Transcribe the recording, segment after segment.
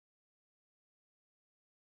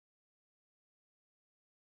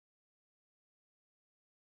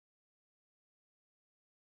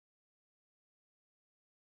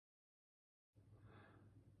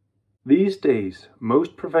These days,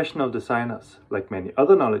 most professional designers, like many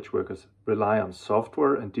other knowledge workers, rely on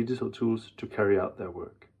software and digital tools to carry out their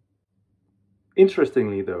work.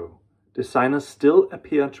 Interestingly though, designers still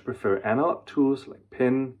appear to prefer analog tools like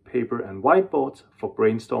pen, paper and whiteboards for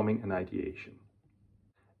brainstorming and ideation.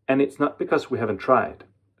 And it's not because we haven't tried.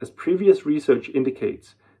 As previous research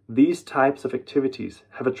indicates, these types of activities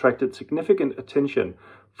have attracted significant attention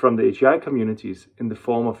from the HEI communities in the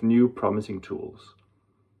form of new promising tools.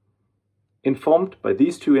 Informed by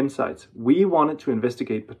these two insights, we wanted to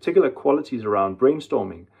investigate particular qualities around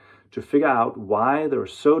brainstorming to figure out why they're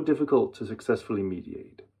so difficult to successfully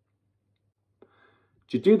mediate.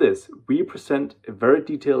 To do this, we present a very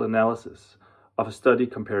detailed analysis of a study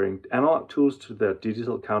comparing analog tools to their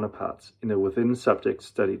digital counterparts in a within-subject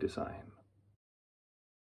study design.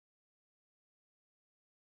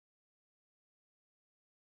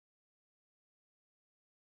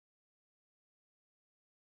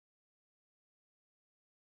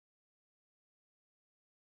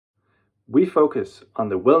 We focus on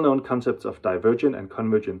the well-known concepts of divergent and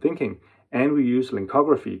convergent thinking, and we use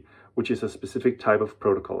linkography, which is a specific type of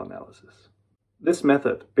protocol analysis. This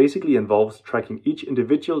method basically involves tracking each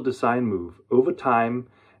individual design move over time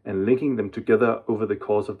and linking them together over the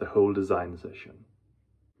course of the whole design session.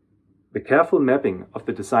 The careful mapping of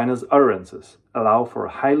the designer's utterances allow for a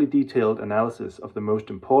highly detailed analysis of the most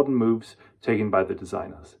important moves taken by the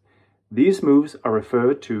designers. These moves are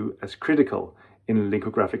referred to as critical in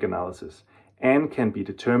linkographic analysis and can be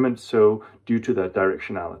determined so due to their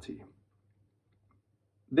directionality.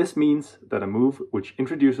 This means that a move which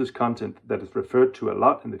introduces content that is referred to a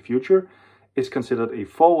lot in the future is considered a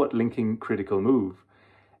forward-linking critical move,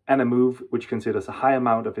 and a move which considers a high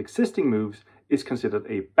amount of existing moves is considered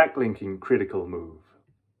a backlinking critical move.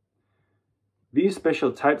 These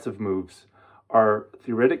special types of moves are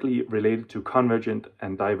theoretically related to convergent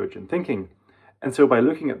and divergent thinking, and so by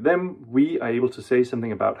looking at them, we are able to say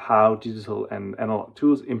something about how digital and analog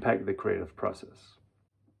tools impact the creative process.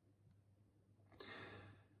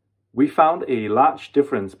 We found a large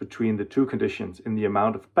difference between the two conditions in the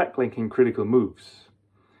amount of backlinking critical moves.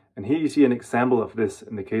 And here you see an example of this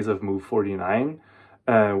in the case of move 49,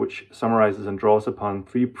 which summarizes and draws upon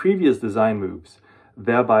 3 previous design moves,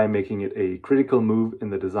 thereby making it a critical move in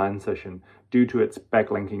the design session due to its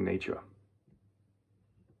backlinking nature.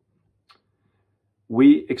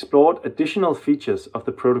 We explored additional features of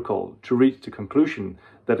the protocol to reach the conclusion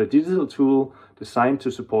that a digital tool designed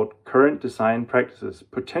to support current design practices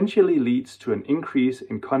potentially leads to an increase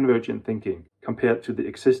in convergent thinking compared to the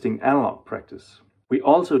existing analog practice. We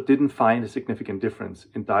also didn't find a significant difference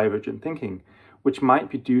in divergent thinking, which might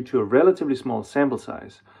be due to a relatively small sample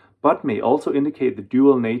size, but may also indicate the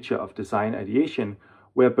dual nature of design ideation,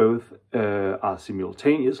 where both are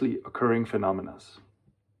simultaneously occurring phenomena.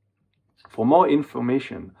 For more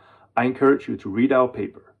information, I encourage you to read our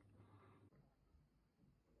paper.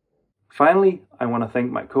 Finally, I want to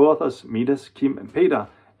thank my co-authors Midas, Kim and Peter,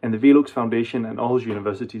 and the Velux Foundation and Aarhus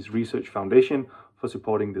University's Research Foundation for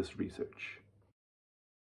supporting this research.